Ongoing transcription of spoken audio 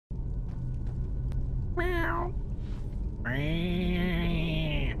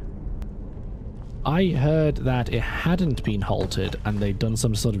I heard that it hadn't been halted and they'd done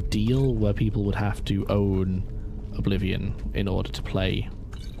some sort of deal where people would have to own Oblivion in order to play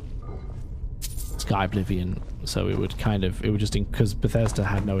Sky Oblivion. So it would just, because Bethesda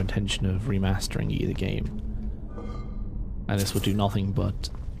had no intention of remastering either game. And this would do nothing but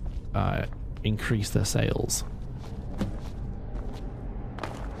increase their sales.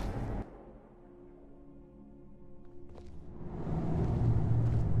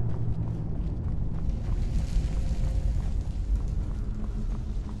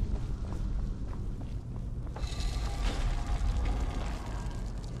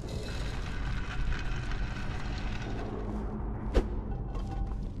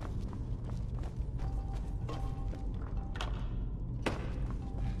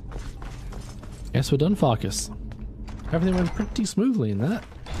 Yes, we're done, Farkas. Everything went pretty smoothly in that.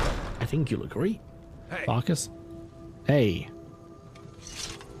 I think you'll agree. Hey. Farkas? Hey.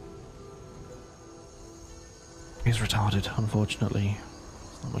 He's retarded, unfortunately.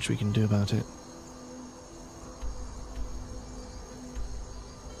 There's not much we can do about it.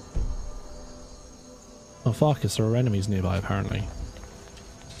 Oh, Farkas, there are enemies nearby, apparently.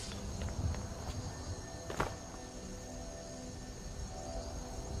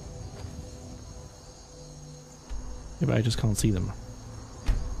 Yeah, but I just can't see them.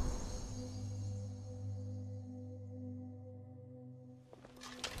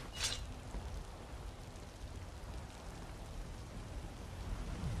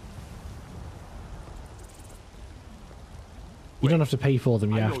 You don't have to pay for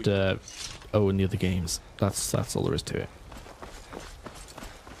them, you have to own the other games. That's all there is to it.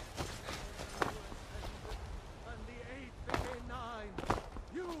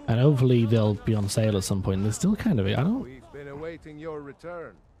 And hopefully they'll be on sale at some point. They're still kind of, I don't... We've been awaiting your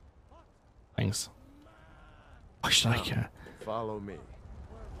return. Thanks. Why should I care? Follow me.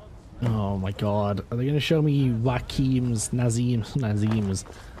 Oh my god. Are they going to show me Nazim's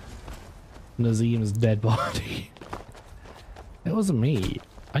dead body? It wasn't me.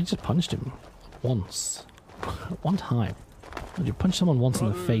 I just punched him once. One time. You punch someone once in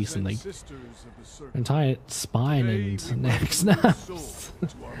the face and they... entire spine and neck snaps.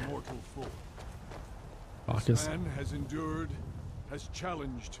 Farkas.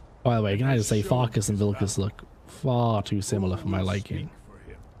 By the way, can I just say Farkas and Vilkas look far too similar for my liking.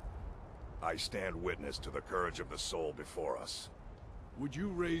 I stand witness to the courage of the soul before us. Would you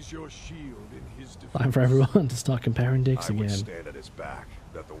raise your shield in his defense? Time for everyone to start comparing dicks again. I would stand at his back,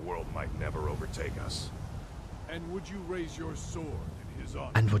 that the world might never overtake us. And would you raise your sword in his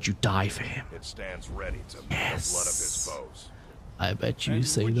honor? And would you die for him? It stands ready to meet the blood of his foes. I bet you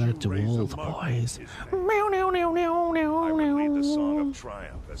say that to all the boys. I would lead the song of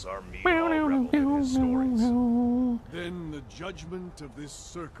triumph as our meat all reveled in his stories. Then the judgment of this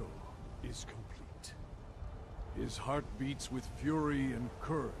circle is complete. His heart beats with fury and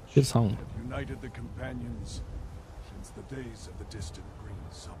courage. Good song. Have united the companions since the days of the distant green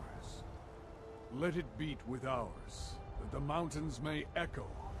summers. Let it beat with ours, that the mountains may echo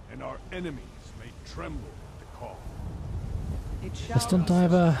and our enemies may tremble at the call. The stunt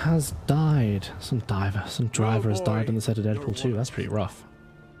diver has died. Some driver has died on the set of Deadpool 2. That's pretty rough.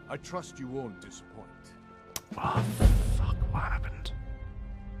 I trust you won't disappoint. Oh, fuck, what happened?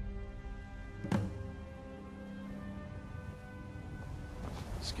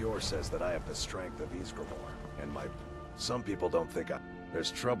 Skjor says that I have the strength of Ustengrav, and some people don't think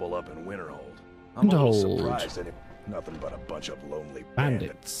there's trouble up in Winterhold. I'm a little surprised that nothing but a bunch of lonely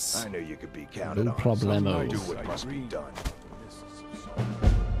bandits. I knew you could be counted no on. problemo. Do what must be done.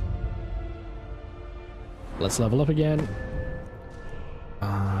 Let's level up again.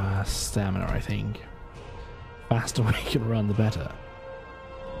 Stamina, I think. Faster we can run, the better.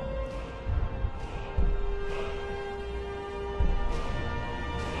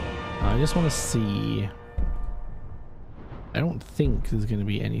 I just want to see. I don't think there's going to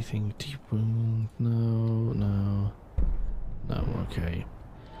be anything deep wound. No. Okay.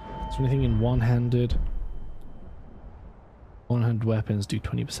 Is there anything in one-handed? One-handed weapons do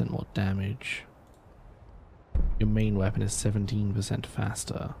 20% more damage. Your main weapon is 17%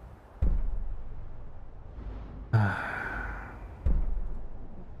 faster.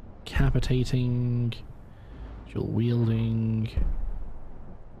 Decapitating, dual wielding,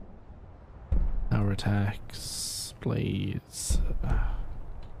 power attacks, blades.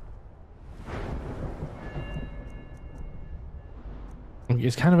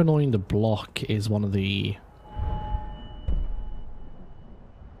 It's kind of annoying. The block is one of the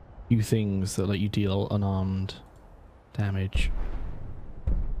few things that let you deal unarmed damage.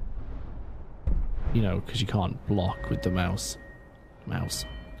 You know, because you can't block with the mouse.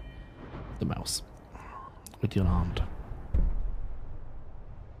 The mouse. With your hand.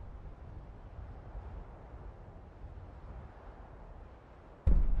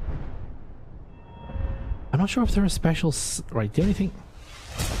 I'm not sure if there are special... Right, the only thing...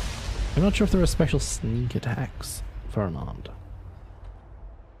 I'm not sure if there are special sneak attacks for an armed.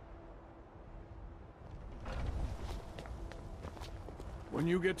 When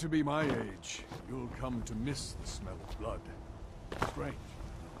you get to be my age, you'll come to miss the smell of blood. Strange.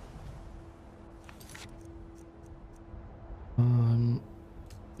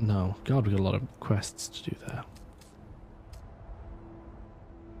 No. God, we got a lot of quests to do there.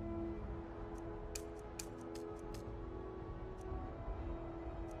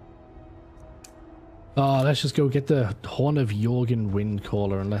 Oh, let's just go get the Horn of Jürgen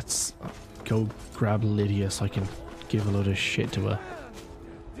Windcaller and let's go grab Lydia so I can give a load of shit to her.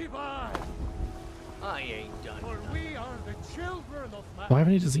 I ain't done. For we are the children of man. Do I have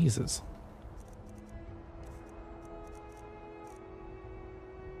any diseases?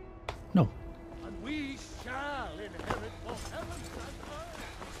 No. And we shall inherit both heaven and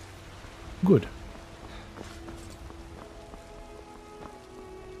earth. Good.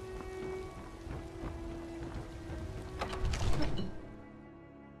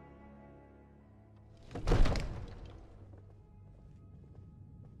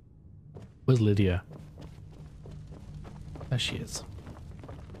 Where's Lydia? There she is.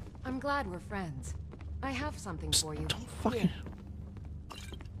 I'm glad we're friends. I have something for you. Don't fucking...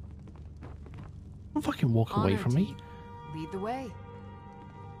 Don't fucking walk away from me. Lead the way.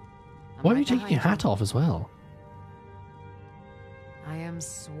 Why are you taking your hat off as well? I am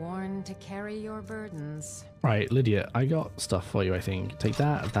sworn to carry your burdens. Right, Lydia, I got stuff for you, I think. Take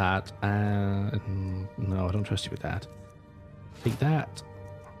that, and... No, I don't trust you with that. Take that.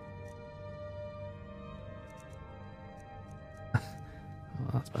 Oh,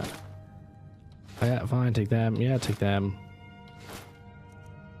 that's bad. Yeah, fine, take them. Yeah, take them.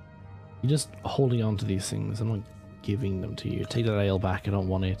 You're just holding on to these things. I'm not giving them to you. Take that ale back. I don't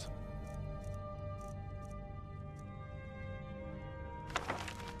want it.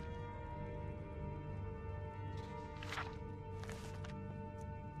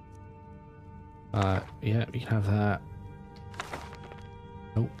 Yeah, you can have that.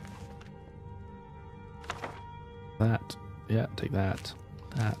 Nope. That. Yeah, take that.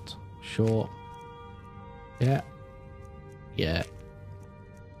 That. Sure. Yeah. Yeah.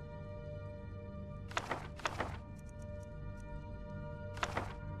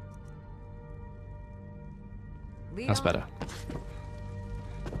 That's better.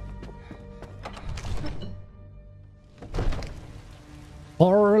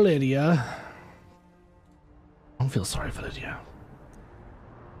 Poor Lydia. I don't feel sorry for Lydia.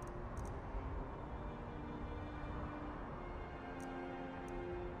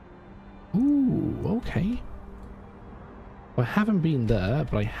 Ooh, okay. I haven't been there,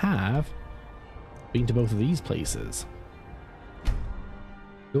 but I have been to both of these places.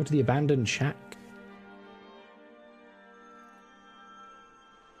 Go to the abandoned shack.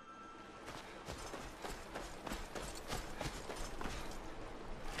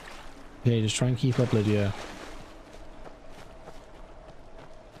 Okay, just try and keep up, Lydia.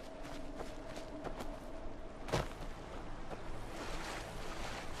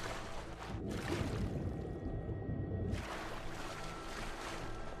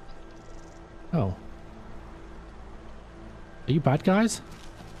 Oh. Are you bad guys?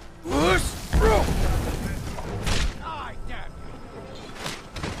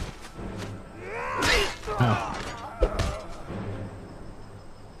 Oh.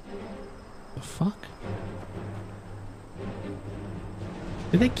 The fuck?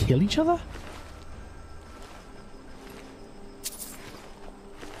 Did they kill each other?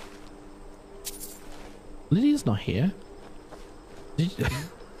 Lydia's not here. I think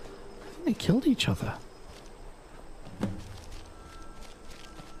they killed each other.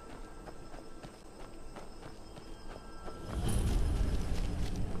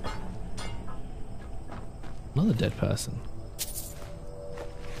 Another dead person.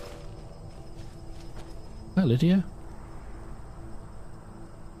 Hi, Lydia.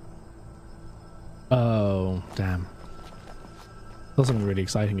 Oh, damn. Thought something really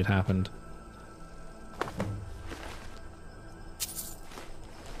exciting had happened.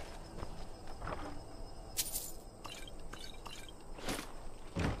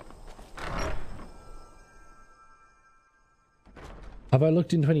 Have I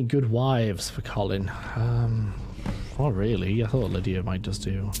looked into any good wives for Colin? Not really. I thought Lydia might just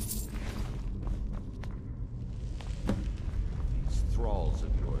do. These thralls of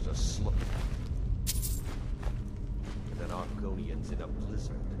yours are Argonians in a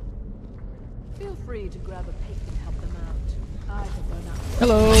blizzard. Feel free to grab a pick and help them out. I can burn out.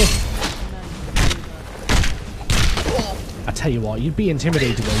 Hello! I tell you what, you'd be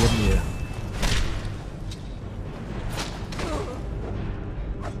intimidated though, wouldn't you?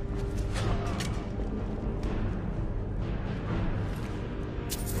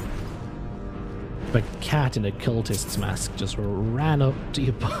 The cat in a cultist's mask just ran up to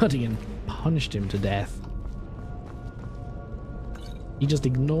your buddy and punched him to death. He just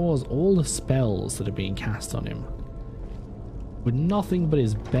ignores all the spells that are being cast on him with nothing but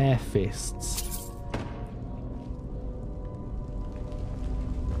his bare fists.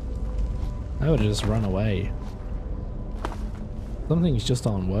 I would have just run away. Some things just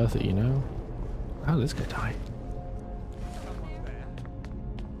aren't worth it, you know? How did this guy die?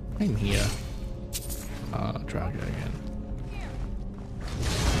 I'm here. Draugr again.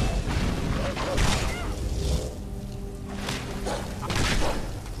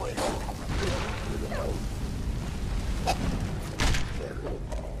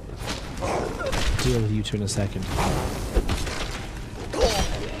 Deal with you two in a second.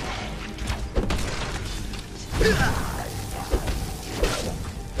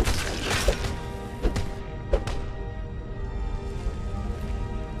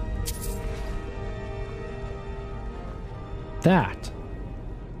 That.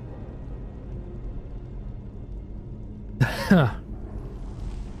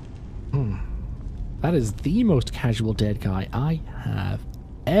 That is the most casual dead guy I have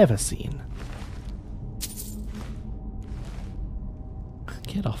ever seen.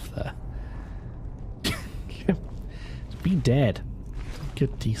 Get off there. Be dead.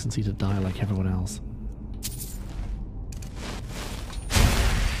 Get decency to die like everyone else.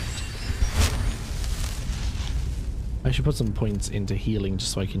 I should put some points into healing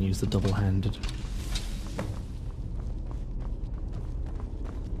just so I can use the double-handed.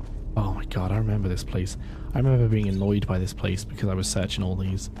 Oh my god, I remember this place. I remember being annoyed by this place because I was searching all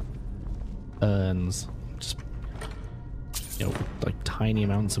these urns. Just, you know, like tiny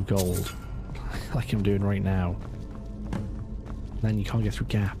amounts of gold. Like I'm doing right now. And then you can't get through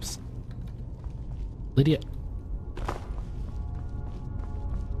gaps. Lydia.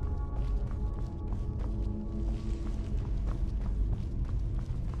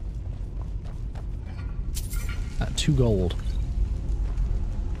 At 2 gold.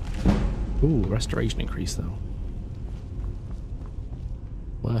 Ooh, restoration increase though.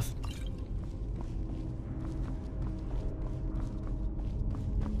 Worth.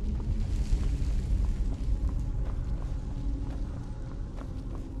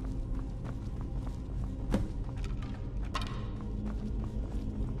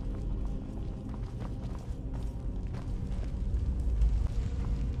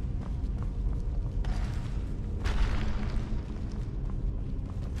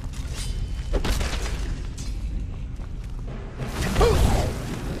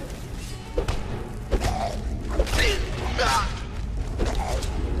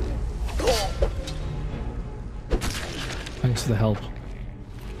 Thanks for the help.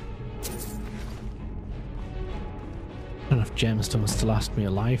 Enough gemstones to last me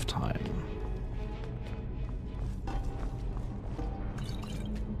a lifetime. I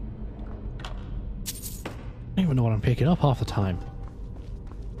don't even know what I'm picking up half the time.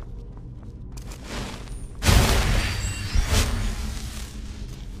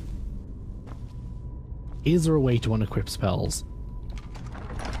 Is there a way to unequip spells?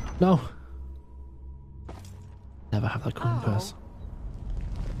 No. Never have that compass.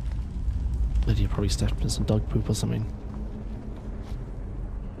 Lydia probably stepped in some dog poop or something.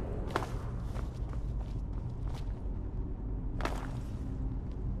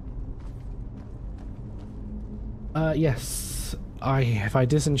 Yes. If I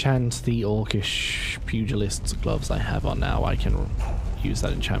disenchant the orcish pugilist's gloves I have on now, I can use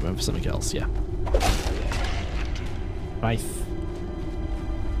that enchantment for something else, yeah. I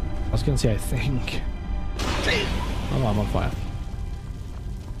was gonna say I think. Oh, I'm on fire.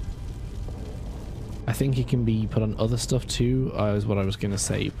 I think it can be put on other stuff too, is what I was gonna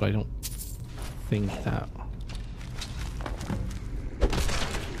say, but I don't think that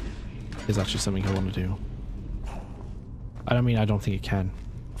is actually something I want to do. I don't think it can.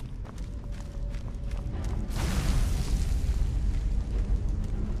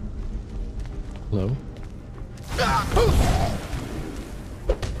 Hello?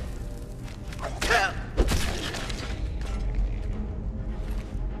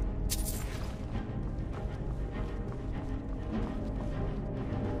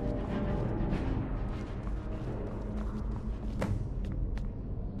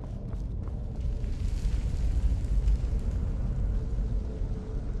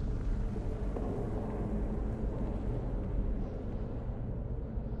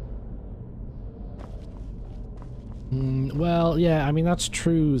 Well, yeah, I mean, that's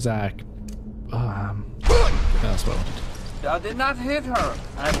true, Zach. That's what I wanted. I did not hit her.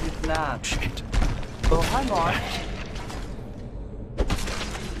 I did not. Shit. Oh, hi, Mark.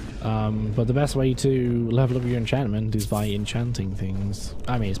 But the best way to level up your enchantment is by enchanting things.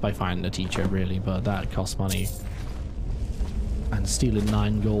 I mean, it's by finding a teacher, really, but that costs money. And stealing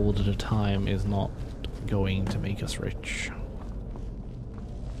 9 gold at a time is not going to make us rich.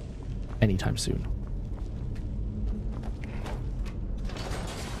 Anytime soon.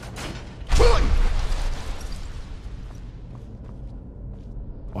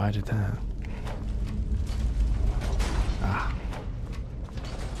 Why did that? Ah.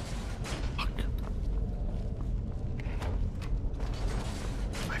 Fuck.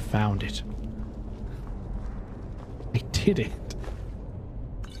 I found it. I did it.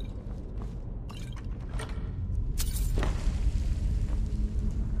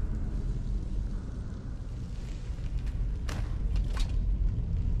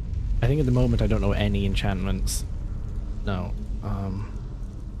 I think at the moment I don't know any enchantments. No.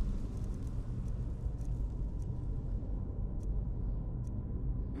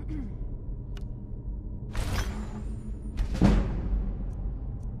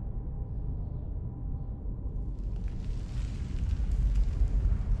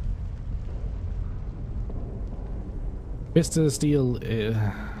 Fist of Steel,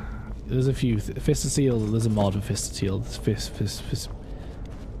 there's a few. Fist of Steel, there's a mod for Fist of Steel. Fist.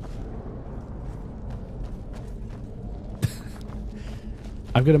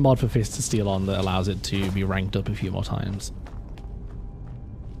 I've got a mod for Fist of Steel on that allows it to be ranked up a few more times.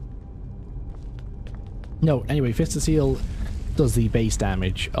 No, anyway, Fist of Steel does the base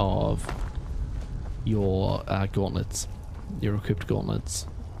damage of your gauntlets, your equipped gauntlets.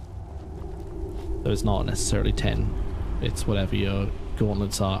 So it's not necessarily 10. It's whatever your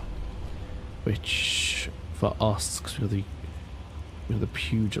gauntlets are, which for us, because we have the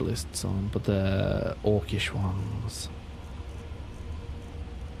pugilists on, but the orcish ones,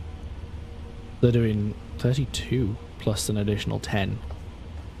 they're doing 32 plus an additional 10,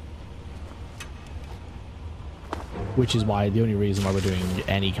 which is why the only reason why we're doing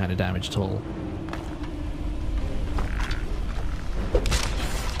any kind of damage at all.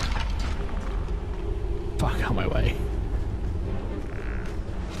 Fuck, out my way.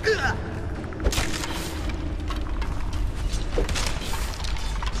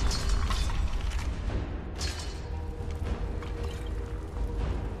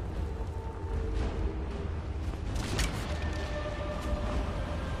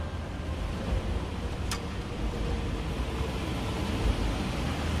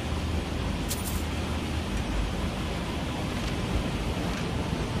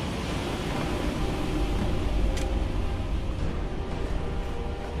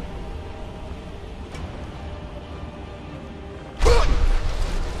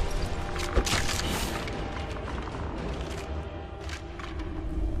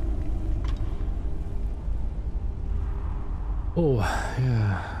 Oh,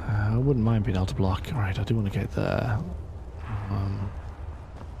 yeah, I wouldn't mind being able to block. Alright, I do want to get there.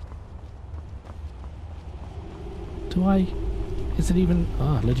 Do I? Is it even?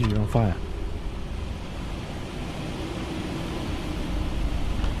 Ah, legendary on fire.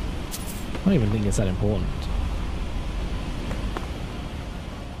 I don't even think it's that important.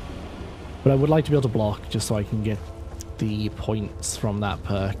 But I would like to be able to block just so I can get the points from that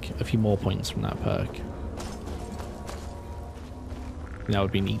perk, a few more points from that perk. That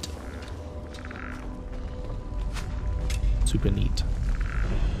would be neat. Super neat.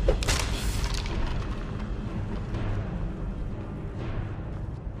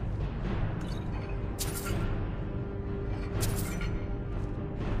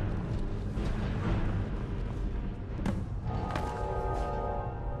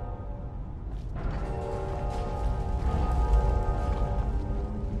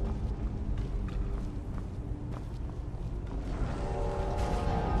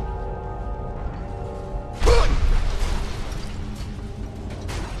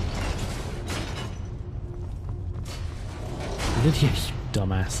 Did you,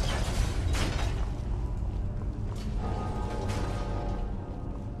 dumbass?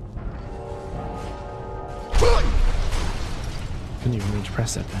 Couldn't even reach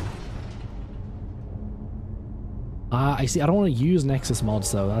press it then. I see. I don't want to use Nexus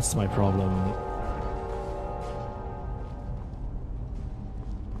mods though. That's my problem.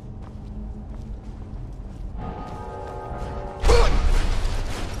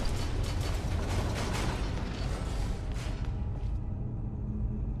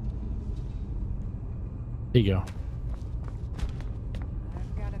 There you go.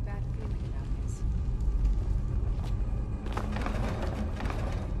 I've got a bad feeling about this.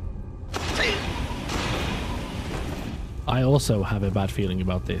 I also have a bad feeling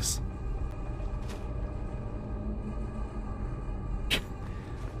about this.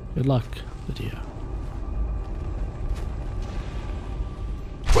 Good luck, Lydia.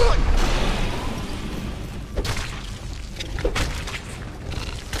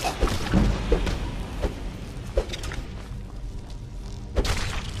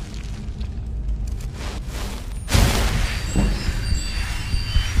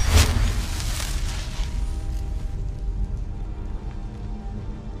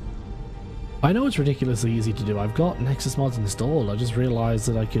 I know it's ridiculously easy to do. I've got Nexus mods installed. I just realized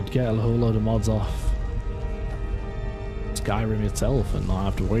that I could get a whole load of mods off Skyrim itself and not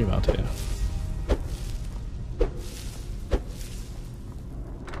have to worry about it.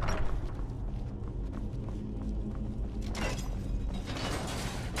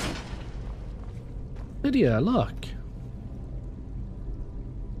 Lydia, look!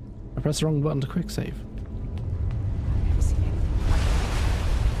 I pressed the wrong button to quick save.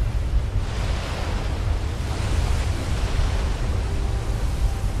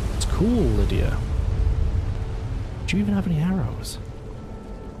 Cool, Lydia. Do you even have any arrows?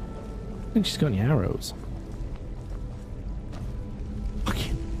 I don't think she's got any arrows.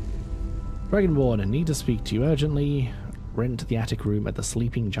 Fucking Dragonborn, I need to speak to you urgently. Rent the attic room at the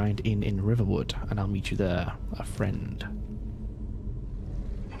Sleeping Giant Inn in Riverwood, and I'll meet you there. A friend.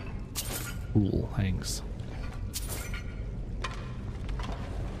 Cool, thanks.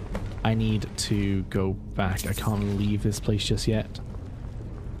 I need to go back. I can't leave this place just yet.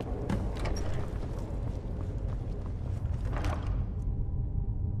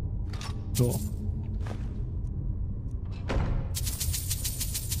 Cool.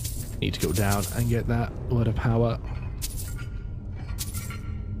 Need to go down and get that word of power.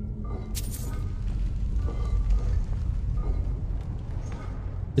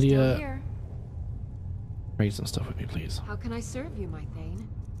 Lydia, trade some stuff with me, please. How can I serve you, my Thane?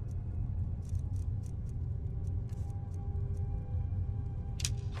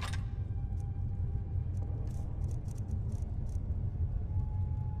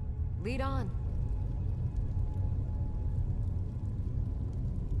 Lead on.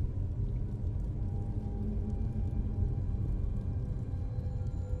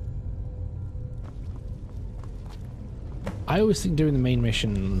 I always think doing the main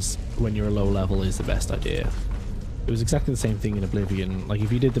missions when you're a low level is the best idea. It was exactly the same thing in Oblivion. Like,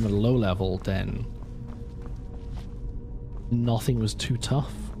 if you did them at a low level, then nothing was too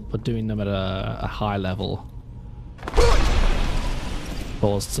tough, but doing them at a high level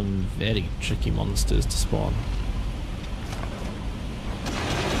caused some very tricky monsters to spawn.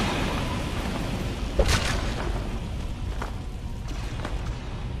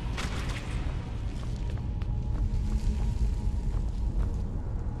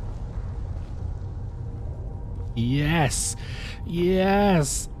 Yes!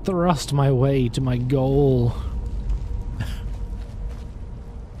 Yes! Thrust my way to my goal.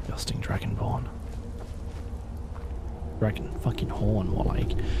 Disgusting Dragonborn. Dragon fucking horn, more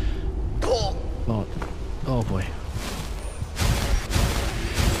like. Oh, oh boy.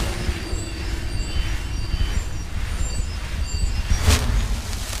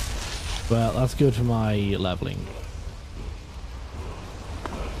 Well, that's good for my leveling.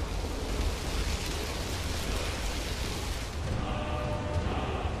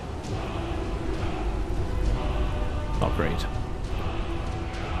 Not great.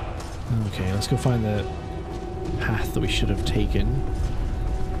 Okay, let's go find the path that we should have taken.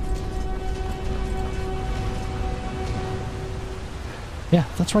 Yeah,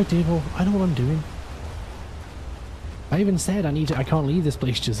 that's right, Davo. I know what I'm doing. I even said I can't leave this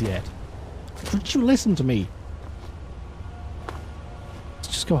place just yet. Don't you listen to me? Let's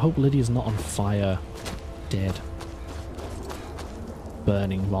just go hope Lydia's not on fire. Dead.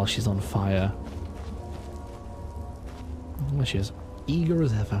 Burning while she's on fire. There she is. Eager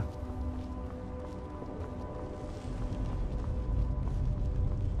as ever.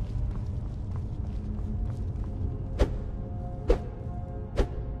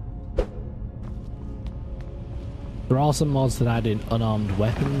 There are some mods that add in unarmed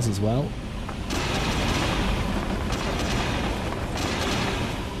weapons as well.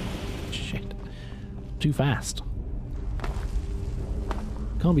 Shit. Too fast.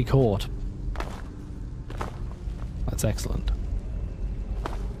 Can't be caught. That's excellent.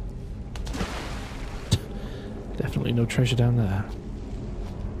 Definitely no treasure down there.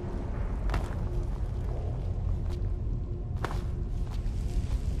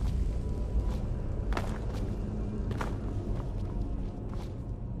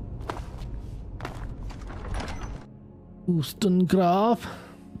 Ustengrav.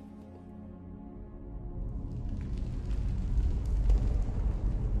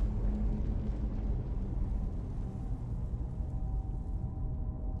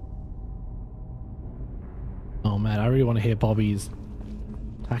 really want to hear Bobby's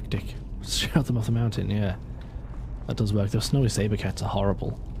tactic. Shout them off the mountain, yeah. That does work. Those snowy saber cats are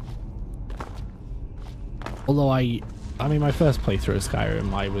horrible. Although I mean, my first playthrough of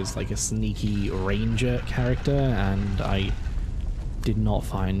Skyrim, I was like a sneaky ranger character, and I did not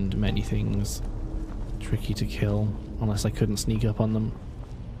find many things tricky to kill unless I couldn't sneak up on them.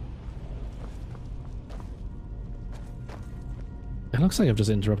 It looks like I've just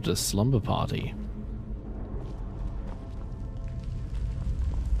interrupted a slumber party.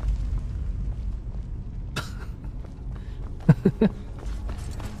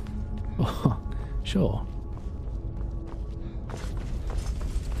 Oh, sure.